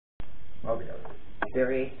overdoses.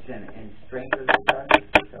 Variation in strength of the drug.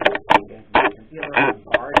 So I'm getting some dealer, I'm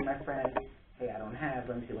borrowing my friend, hey, I don't have,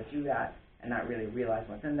 let me see what you got, and not really realize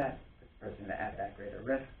what's in that, this person is at that greater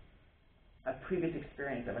risk. A previous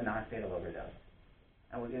experience of a non-fatal overdose.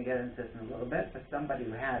 And we're going to get into this in a little bit, but somebody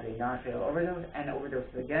who has a non-fatal overdose and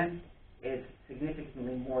overdoses again is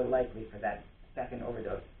significantly more likely for that second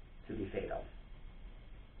overdose to be fatal.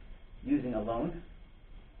 Using alone,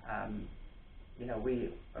 we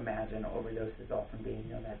imagine overdoses often being,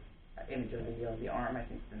 that image of the arm, I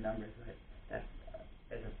think the numbers, right, that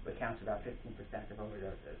accounts for about 15% of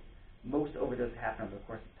overdoses. Most overdoses happen over the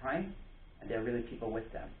course of time, and there are really people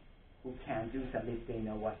with them who can do something if they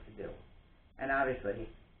know what to do. And obviously,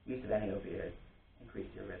 use of any opioid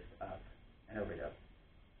increases your risk of an overdose.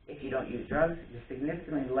 If you don't use drugs, you're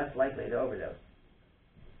significantly less likely to overdose.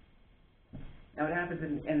 Now what happens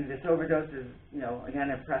in this overdose is, again,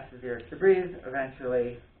 it presses the urge to breathe,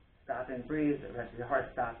 eventually stop and breathe, eventually the heart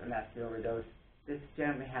stops, and that's the overdose. This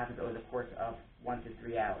generally happens over the course of 1 to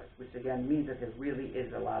 3 hours, which again means that there really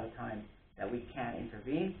is a lot of time that we can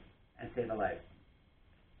intervene and save a life.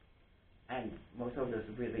 And most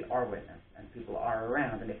overdoses really are witnessed, and people are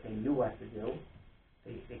around, and if they knew what to do,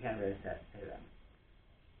 they can really save them.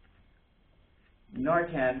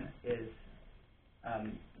 Narcan is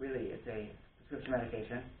it's a prescription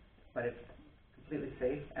medication, but it's completely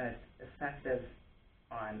safe and it's effective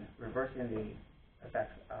on reversing the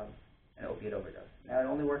effects of an opiate overdose. Now, it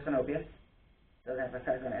only works on opiates, doesn't have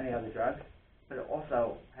effect on any other drug, but it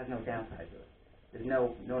also has no downside to it. There's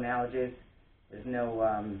no known allergies, there's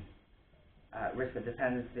no risk of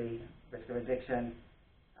dependency, risk of addiction.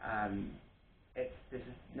 There's just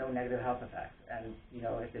no negative health effects. And,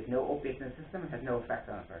 if there's no opiates in the system, it has no effect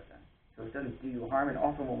on a person. So it doesn't do you harm. And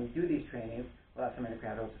often when we do these trainings, we'll have somebody in the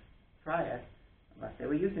crowd who'll just try it. Unless they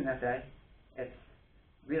were using that day, it's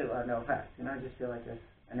really will have no effect. I just feel like it's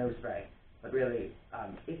a nose spray. But really,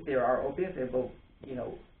 if there are opiates, they will,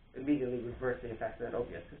 immediately reverse the effects of that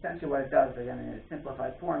opiate. Essentially what it does, again, in a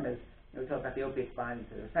simplified form, is, we talk about the opiates binding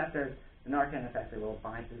to the receptors. The Narcan effectively will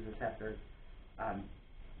bind to the receptors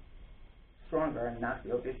stronger and knock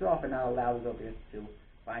the opiates off and not allow those opiates to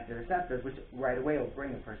bind to the receptors, which right away will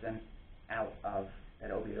bring the person out of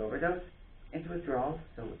that opiate overdose into withdrawal,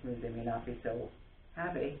 so which means they may not be so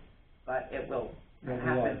happy, but it will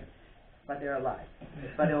happen. But they're alive.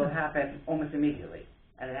 But it will happen almost immediately.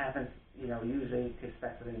 And it happens, usually takes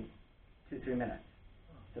effect within 2-3 minutes.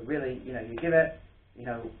 So really, you give it,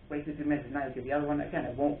 wait 2-3 minutes, and now you give the other one. Again,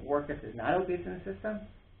 it won't work if there's not opiates in the system,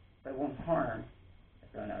 but it won't harm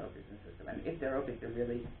if there are not opiates in the system. And if there are opiates, it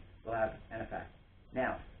really will have an effect.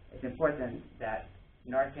 Now, it's important that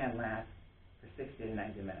Narcan lasts for 60 to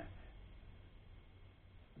 90 minutes.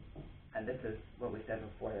 And this is what we said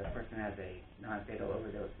before, that a person has a non-fatal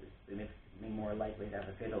overdose is significantly more likely to have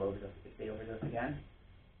a fatal overdose if they overdose again.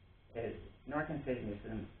 Is Narcan stays in your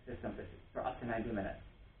system for up to 90 minutes.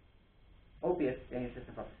 Opiates stay in your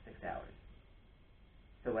system for up to 6 hours.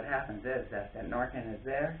 So what happens is that Narcan is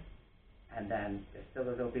there, and then there's still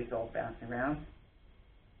those opiates all bouncing around.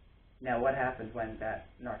 Now what happens when that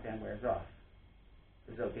Narcan wears off?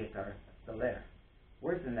 Those opiates are still there.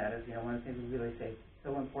 Worse than that is, one of the things we really say is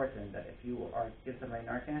so important that if you are give somebody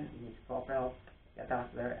Narcan, you need to call for help, get a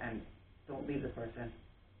doctor there, and don't leave the person,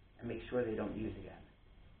 and make sure they don't use again.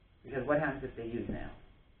 Because what happens if they use now?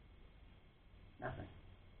 Nothing.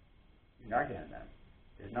 There's Narcan in them.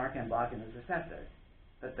 There's Narcan blocking those receptors.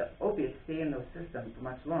 But the opiates stay in those systems for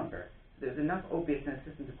much longer. So there's enough opiates in the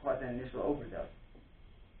system to cause an initial overdose.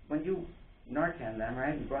 When you Narcan them,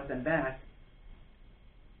 right, and brought them back,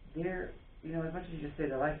 they're, as much as you just say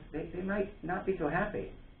their life, they might not be so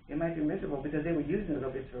happy. They might be miserable because they were using those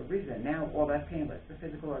opiates for a reason. Now all that pain, whether it's the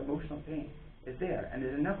physical or emotional pain, is there. And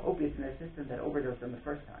there's enough opiates in their system that overdose them the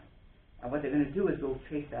first time. And what they're going to do is go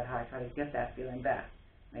chase that high, try to get that feeling back.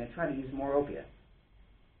 And they try to use more opiates.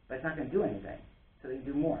 But it's not going to do anything. So they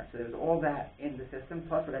do more. So there's all that in the system,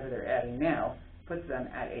 plus whatever they're adding now, puts them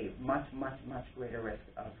at a much, much, much greater risk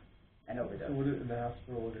of an overdose. So in the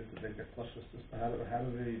hospital, do they get flush the system? How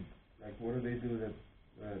do they, what do they do that...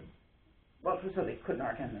 Well, so they could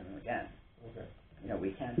Narcan them again. Okay.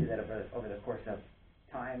 We can't do that over the course of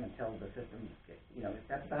time until the system,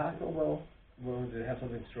 that's the hospital will... Well, do they have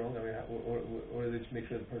something strong? I mean, or do they just make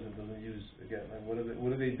sure the person doesn't use again? What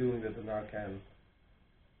are they doing that the Narcan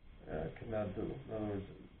cannot do? In other words,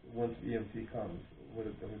 once EMT comes,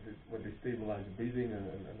 would they stabilize the breathing and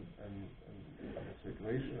the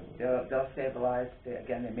circulation? They'll stabilize. They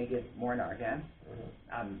may give more Narcan.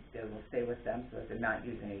 They will stay with them so that they're not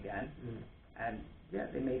using it again. And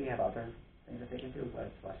they maybe have other things that they can do, whether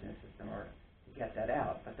it's flushing the system or get that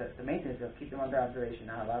out. But the main thing is to keep them under observation,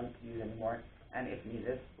 not allow them to use anymore, and if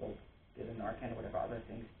needed, we'll give them Narcan or whatever other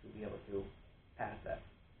things to be able to pass that.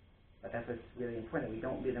 But that's what's really important. We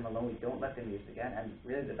don't leave them alone. We don't let them use it again. And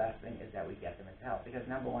really the best thing is that we get them into help. Because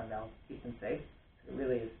number one, that'll keep them safe. It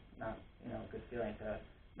really is not, a good feeling to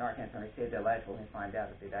Narcan somebody save their life when we find out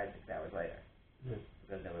that they died 6 hours later.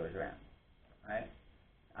 Because nobody was around. Right?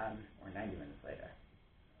 Or 90 minutes later.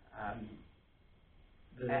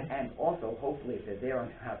 And also, hopefully, if they're there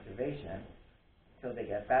on observation, until they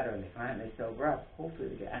get better and they finally sober up, hopefully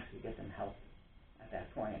we can actually get them help at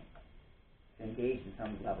that point to engage in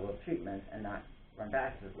some level of treatment and not run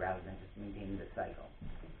back to it rather than just maintaining the cycle.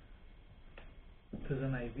 Does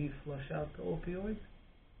an IV flush out the opioids?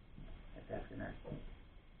 That's the nurse.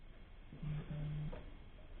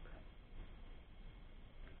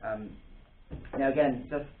 Now again,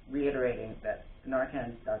 just reiterating that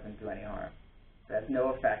Narcan doesn't do any harm. It has no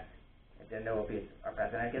effect if there are no opiates are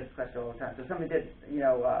present. I get this question all the time. So somebody did,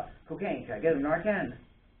 cocaine. Can I give them Narcan?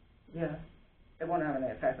 Yeah. It won't have any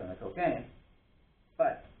effect on the cocaine,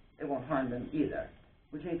 but it won't harm them either.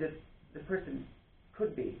 Which means that the person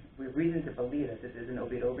could be, if we have reason to believe that this is an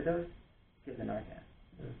opiate overdose, give them Narcan.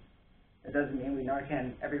 It doesn't mean we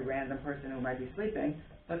Narcan every random person who might be sleeping,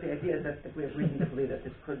 but the idea is that if we have reason to believe that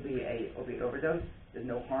this could be a opiate overdose, there's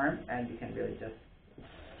no harm, and you can really just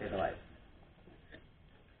save a life.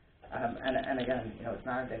 And again, it's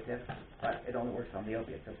not addictive, but it only works on the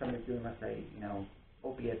opiates. So if somebody's doing, let's say,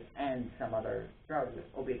 opiates and some other drugs,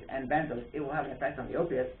 opiates and benzos, it will have an effect on the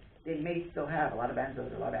opiates. They may still have a lot of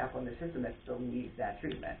benzos or a lot of alcohol in their system that still needs that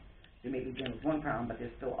treatment. They may be dealing with one problem, but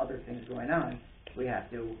there's still other things going on we have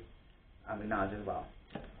to acknowledge as well.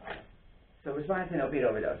 So response to an opiate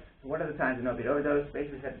overdose. So what are the signs of an opiate overdose?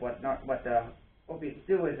 Basically said what the opiates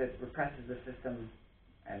do is it represses the system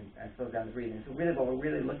and slows down the breathing. So really what we're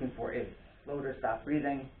really looking for is slowed or stopped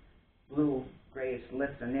breathing, blue, grayish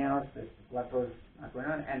lips and nails, the blood flow's not going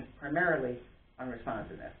on, and primarily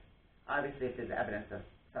unresponsiveness. Obviously, if there's evidence of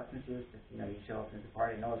substance use, just, you show up at the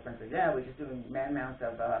party and all his friends say, yeah, we're just doing man mounts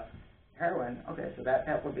of heroin, okay, so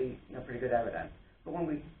that would be, pretty good evidence. But when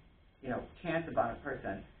we, chance upon a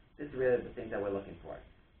person, this is really the things that we're looking for.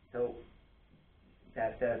 So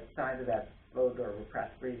that the signs of that slowed or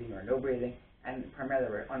repressed breathing or no breathing, and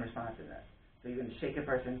primarily unresponsiveness. So you're going to shake a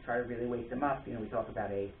person, try to really wake them up. We talk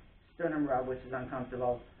about a sternum rub, which is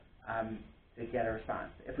uncomfortable, to get a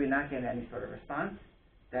response. If we're not getting any sort of response,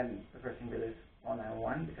 then the person really is call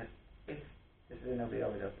 911, because if this is an opiate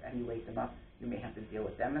overdose and you wake them up, you may have to deal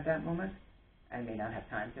with them at that moment and may not have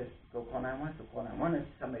time to go call 911. So call 911 if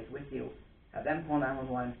somebody's with you, have them call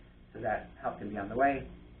 911 so that help can be on the way.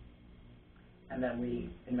 And then we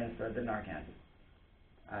administer the Narcan.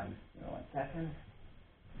 1 second.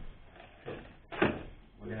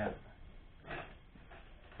 We're going to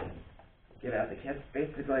give out the kits.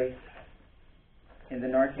 Basically, in the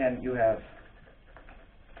Narcan, you have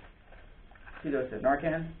 2 doses of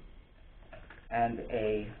Narcan and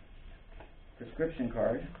a prescription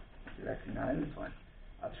card, which is actually not in this one,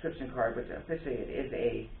 a prescription card, which officially it is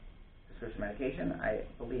a prescription medication. I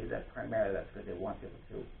believe that primarily that's because they want people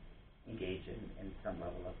to engage in some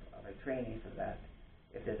level of a training so that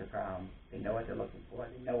if there's a problem, they know what they're looking for,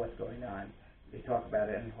 they know what's going on, they talk about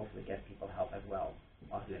it, and hopefully get people help as well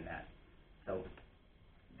while doing that. So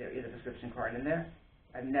there is a prescription card in there.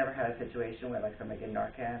 I've never had a situation where somebody get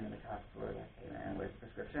Narcan and the cops were like, hey man, where's the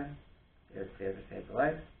prescription? It's there to save the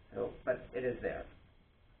life. So, but it is there.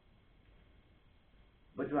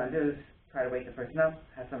 What you want to do is try to wake the person up,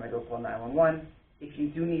 have somebody go call 911. If you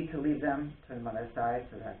do need to leave them, turn them on their side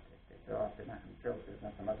so that if they throw off, they're not going to choke, there's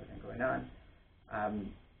not some other thing going on.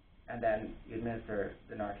 And then you administer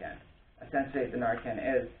the Narcan. Essentially, the Narcan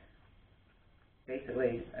is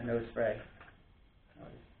basically a nose spray.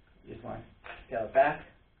 You just want to scale it back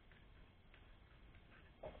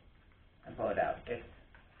and pull it out. It's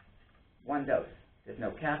 1 dose. There's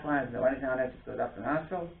no cap line, there's no anything on it, it just goes up the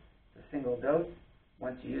nostril. It's a single dose.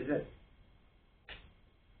 Once you use it,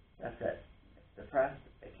 that's it. It's suppressed.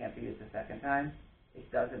 It can't be used a second time. It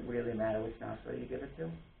doesn't really matter which nostril you give it to.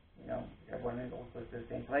 Everyone all goes to the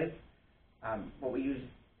same place. What we usually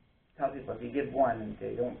tell people, if you give one and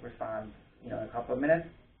they don't respond, in a couple of minutes,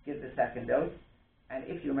 give the second dose. And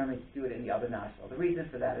if you remember to do it in the other nostril. The reason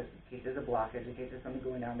for that is in case there's a blockage, in case there's something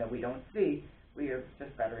going on that we don't see, we are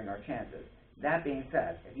just bettering our chances. That being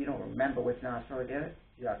said, if you don't remember which nostril to give it,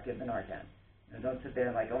 you have to give the Narcan. Don't sit there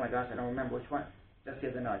and oh my gosh, I don't remember which one. Just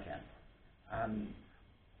give the Narcan.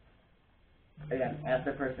 Again,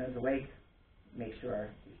 after the person is awake, make sure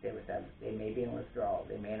you stay with them. They may be in withdrawal.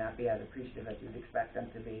 They may not be as appreciative as you'd expect them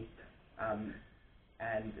to be.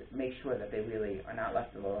 and make sure that they really are not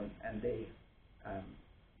left alone and they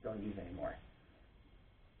don't use anymore.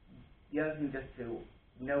 The other thing just to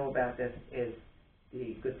know about this is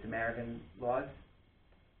the Good Samaritan laws.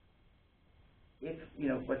 If,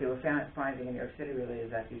 what they were finding in New York City really is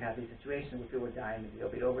that you have these situations where people were dying of the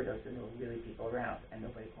opioid overdose and there were really people around and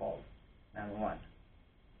nobody called 911.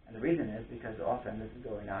 And the reason is because often this is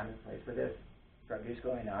going on in a place where there's drug use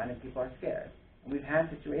going on and people are scared. And we've had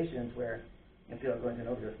situations where people are going to an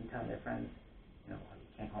overdose and telling their friends, you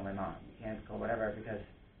can't call my mom, you can't call whatever, because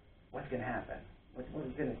what's going to happen? We're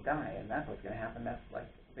going to die, and that's what's going to happen. That's like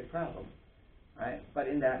a big problem, right? But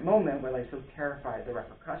in that moment, we're like so terrified of the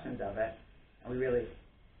repercussions of it, and we really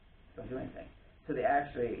don't do anything. So they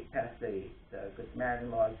actually passed the Good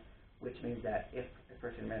Samaritan laws, which means that if a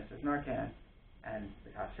person administers Narcan and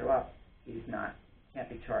the cops show up, can't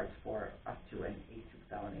be charged for up to an A2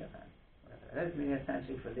 felony offense. That doesn't mean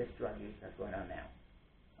essentially for this drug use that's going on now,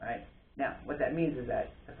 right? Now, what that means is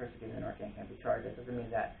that the person giving the Narcan can't be charged. That doesn't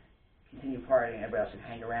mean that continue partying and everybody else should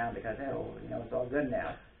hang around because, it's all good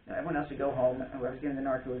now. Everyone else should go home, and whoever's giving the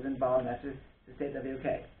Narcan is involved, and that's just to say that they'll be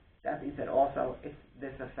okay. That being said, also, it's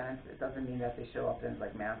this offense. It doesn't mean that they show up in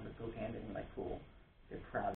like mounds of cocaine and like cool, they're proud